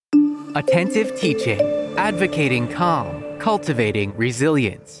Attentive teaching, advocating calm, cultivating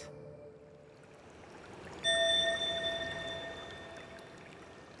resilience.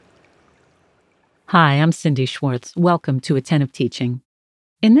 Hi, I'm Cindy Schwartz. Welcome to Attentive Teaching.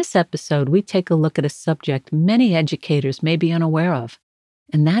 In this episode, we take a look at a subject many educators may be unaware of,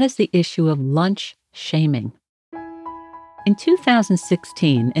 and that is the issue of lunch shaming. In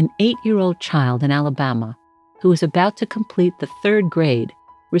 2016, an 8-year-old child in Alabama who was about to complete the 3rd grade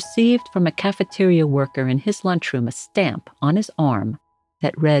received from a cafeteria worker in his lunchroom a stamp on his arm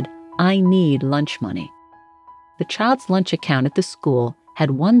that read, "I need lunch money." The child's lunch account at the school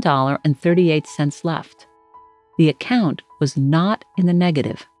had $1.38 left. The account was not in the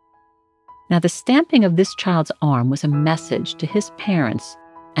negative. Now, the stamping of this child's arm was a message to his parents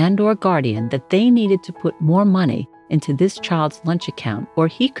and/or guardian that they needed to put more money into this child's lunch account or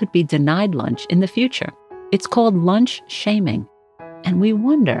he could be denied lunch in the future. It's called lunch shaming. And we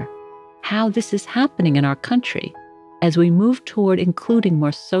wonder how this is happening in our country as we move toward including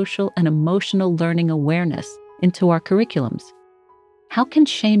more social and emotional learning awareness into our curriculums. How can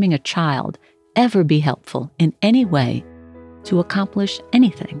shaming a child ever be helpful in any way to accomplish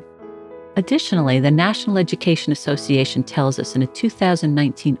anything? Additionally, the National Education Association tells us in a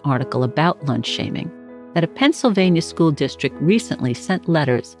 2019 article about lunch shaming that a Pennsylvania school district recently sent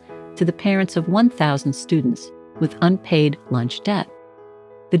letters to the parents of 1,000 students with unpaid lunch debt.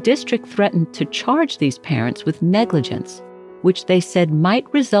 The district threatened to charge these parents with negligence, which they said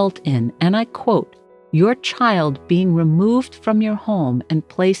might result in, and I quote, "your child being removed from your home and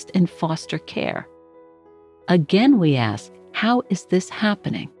placed in foster care." Again, we ask, how is this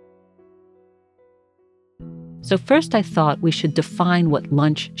happening? So first, I thought we should define what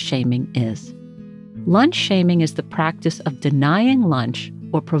lunch shaming is. Lunch shaming is the practice of denying lunch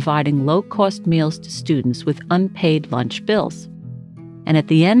or providing low-cost meals to students with unpaid lunch bills. And at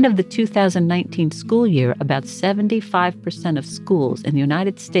the end of the 2019 school year, about 75% of schools in the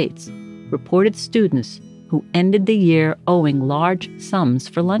United States reported students who ended the year owing large sums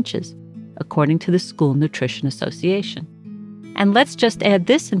for lunches, according to the School Nutrition Association. And let's just add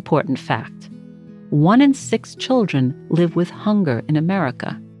this important fact. 1 in 6 children live with hunger in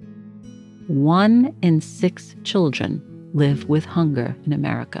America. 1 in 6 children live with hunger in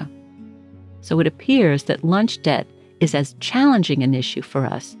America. So it appears that lunch debt is as challenging an issue for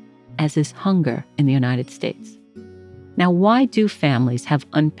us as is hunger in the United States. Now, why do families have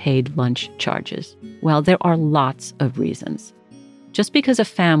unpaid lunch charges? Well, there are lots of reasons. Just because a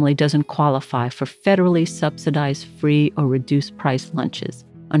family doesn't qualify for federally subsidized free or reduced price lunches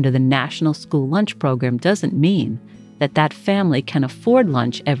under the National School Lunch Program doesn't mean that that family can afford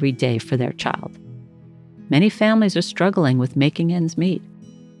lunch every day for their child. Many families are struggling with making ends meet,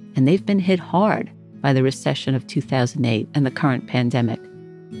 and they've been hit hard by the recession of 2008 and the current pandemic.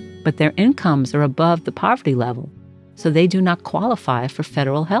 But their incomes are above the poverty level, so they do not qualify for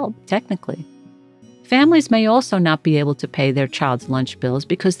federal help, technically. Families may also not be able to pay their child's lunch bills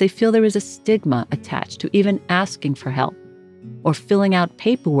because they feel there is a stigma attached to even asking for help or filling out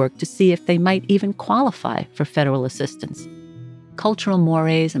paperwork to see if they might even qualify for federal assistance. Cultural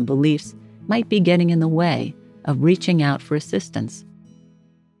mores and beliefs might be getting in the way of reaching out for assistance.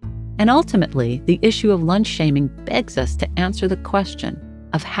 And ultimately, the issue of lunch shaming begs us to answer the question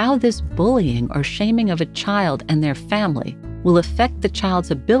of how this bullying or shaming of a child and their family will affect the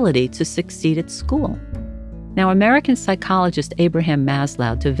child's ability to succeed at school. Now, American psychologist Abraham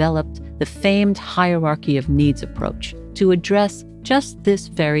Maslow developed the famed hierarchy of needs approach to address just this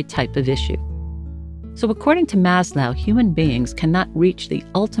very type of issue. So according to Maslow, human beings cannot reach the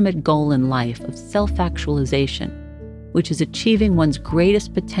ultimate goal in life of self-actualization, which is achieving one's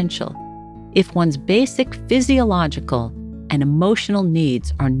greatest potential, if one's basic physiological and emotional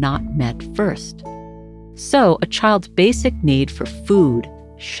needs are not met first. So a child's basic need for food,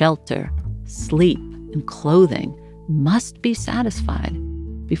 shelter, sleep, and clothing must be satisfied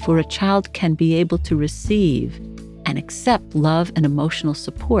before a child can be able to receive and accept love and emotional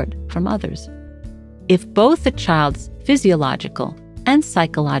support from others. If both the child's physiological and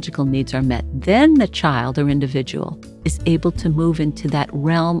psychological needs are met, then the child or individual is able to move into that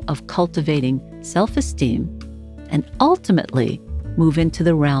realm of cultivating self-esteem and ultimately move into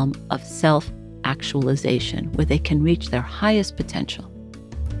the realm of self-actualization, where they can reach their highest potential.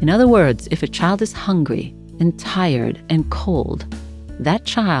 In other words, if a child is hungry and tired and cold, that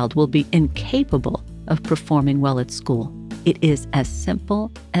child will be incapable of performing well at school. It is as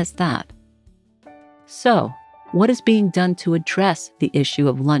simple as that. So, what is being done to address the issue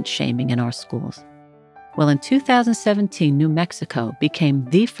of lunch shaming in our schools? Well, in 2017, New Mexico became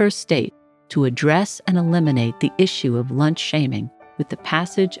the first state to address and eliminate the issue of lunch shaming with the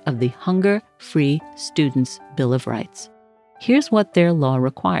passage of the Hunger-Free Students' Bill of Rights. Here's what their law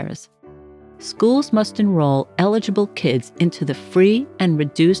requires. Schools must enroll eligible kids into the free and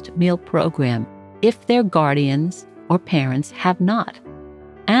reduced meal program if their guardians or parents have not,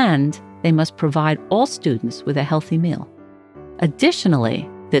 and they must provide all students with a healthy meal. Additionally,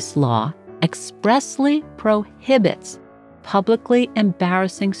 this law expressly prohibits publicly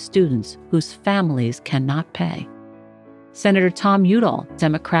embarrassing students whose families cannot pay. Senator Tom Udall,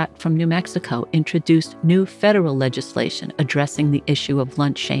 Democrat from New Mexico, introduced new federal legislation addressing the issue of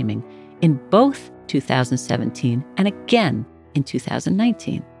lunch shaming in both 2017 and again in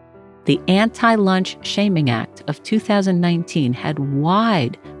 2019. The Anti-Lunch Shaming Act of 2019 had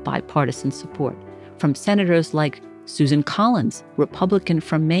wide bipartisan support from senators like Susan Collins, Republican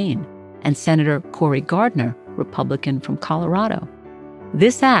from Maine, and Senator Cory Gardner, Republican from Colorado.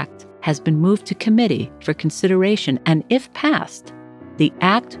 This act has been moved to committee for consideration, and if passed, the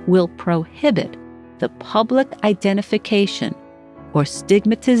act will prohibit the public identification or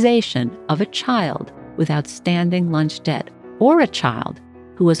stigmatization of a child with outstanding lunch debt or a child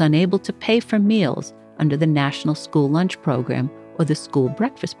who was unable to pay for meals under the National School Lunch Program or the School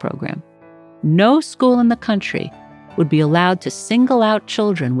Breakfast Program. No school in the country would be allowed to single out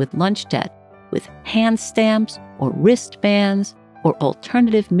children with lunch debt with hand stamps or wristbands or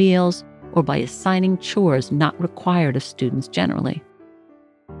alternative meals or by assigning chores not required of students generally.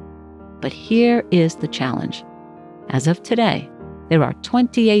 But here is the challenge. As of today, there are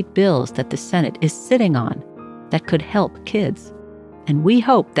 28 bills that the Senate is sitting on that could help kids. And we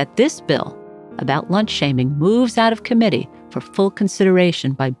hope that this bill about lunch shaming moves out of committee for full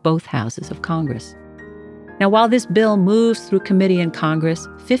consideration by both houses of Congress. Now, while this bill moves through committee in Congress,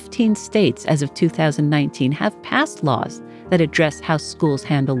 15 states as of 2019 have passed laws that address how schools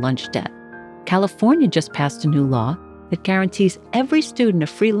handle lunch debt. California just passed a new law that guarantees every student a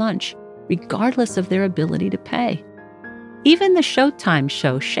free lunch, regardless of their ability to pay. Even the Showtime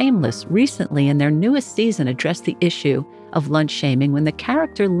show Shameless recently in their newest season addressed the issue of lunch shaming when the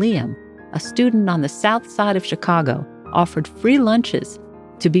character Liam, a student on the south side of Chicago, offered free lunches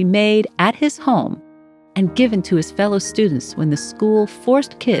to be made at his home and given to his fellow students when the school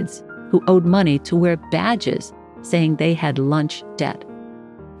forced kids who owed money to wear badges saying they had lunch debt.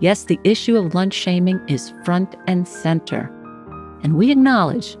 Yes, the issue of lunch shaming is front and center. And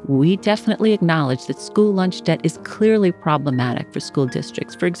we definitely acknowledge that school lunch debt is clearly problematic for school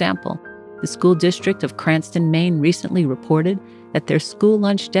districts. For example, the school district of Cranston, Maine recently reported that their school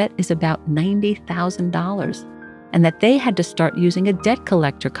lunch debt is about $90,000 and that they had to start using a debt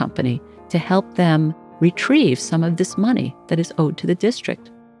collector company to help them retrieve some of this money that is owed to the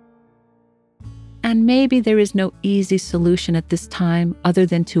district. And maybe there is no easy solution at this time other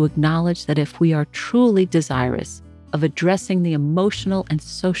than to acknowledge that if we are truly desirous of addressing the emotional and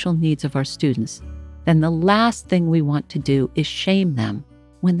social needs of our students, then the last thing we want to do is shame them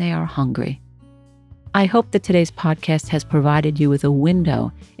when they are hungry. I hope that today's podcast has provided you with a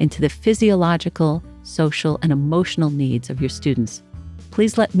window into the physiological, social, and emotional needs of your students.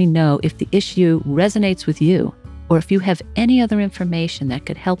 Please let me know if the issue resonates with you or if you have any other information that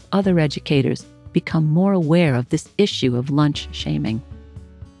could help other educators become more aware of this issue of lunch shaming.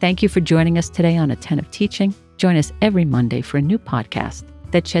 Thank you for joining us today on Attentive Teaching. Join us every Monday for a new podcast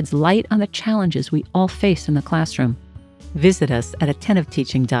that sheds light on the challenges we all face in the classroom. Visit us at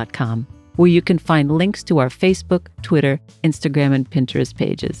attentiveteaching.com, where you can find links to our Facebook, Twitter, Instagram, and Pinterest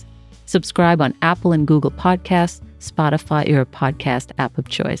pages. Subscribe on Apple and Google Podcasts, Spotify, or your podcast app of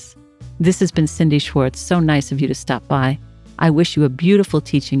choice. This has been Cindy Schwartz. So nice of you to stop by. I wish you a beautiful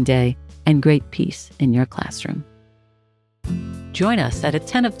teaching day and great peace in your classroom. Join us at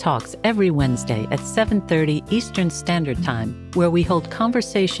Attentive Talks every Wednesday at 7:30 Eastern Standard Time, where we hold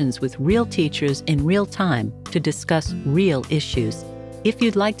conversations with real teachers in real time to discuss real issues. If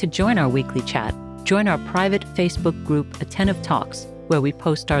you'd like to join our weekly chat, join our private Facebook group Attentive Talks, where we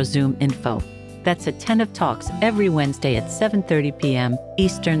post our Zoom info. That's Attentive Talks every Wednesday at 7:30 p.m.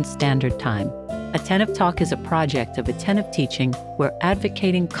 Eastern Standard Time. Attentive Talk is a project of Attentive Teaching where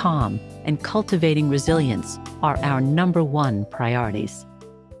advocating calm and cultivating resilience are our #1 priorities.